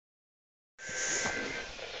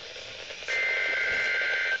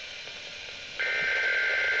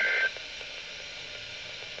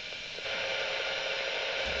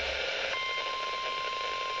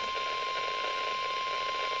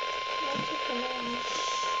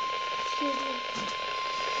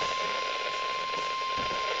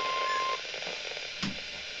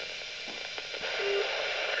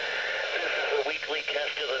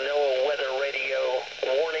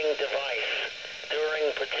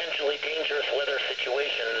especially dangerous weather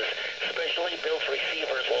situations, specially built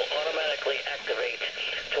receivers will automatically activate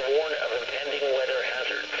to warn of impending weather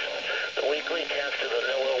hazards. The weekly test of the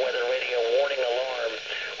NOAA Weather Radio warning alarm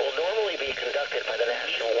will normally be conducted by the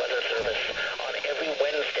National Weather Service on every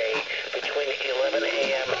Wednesday between 11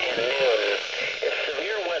 a.m. and noon. If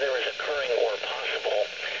severe weather is occurring or possible,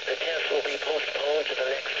 the test will be postponed to the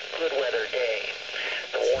next good weather day.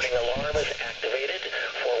 The warning alarm is activated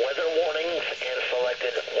for weather warnings and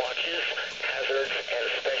selected watches, hazards, and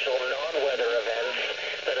special non-weather events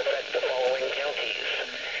that affect the following counties: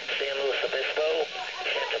 San Luis Obispo,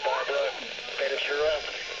 Santa Barbara, Ventura,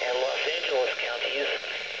 and Los Angeles counties,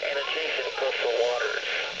 and adjacent coastal waters.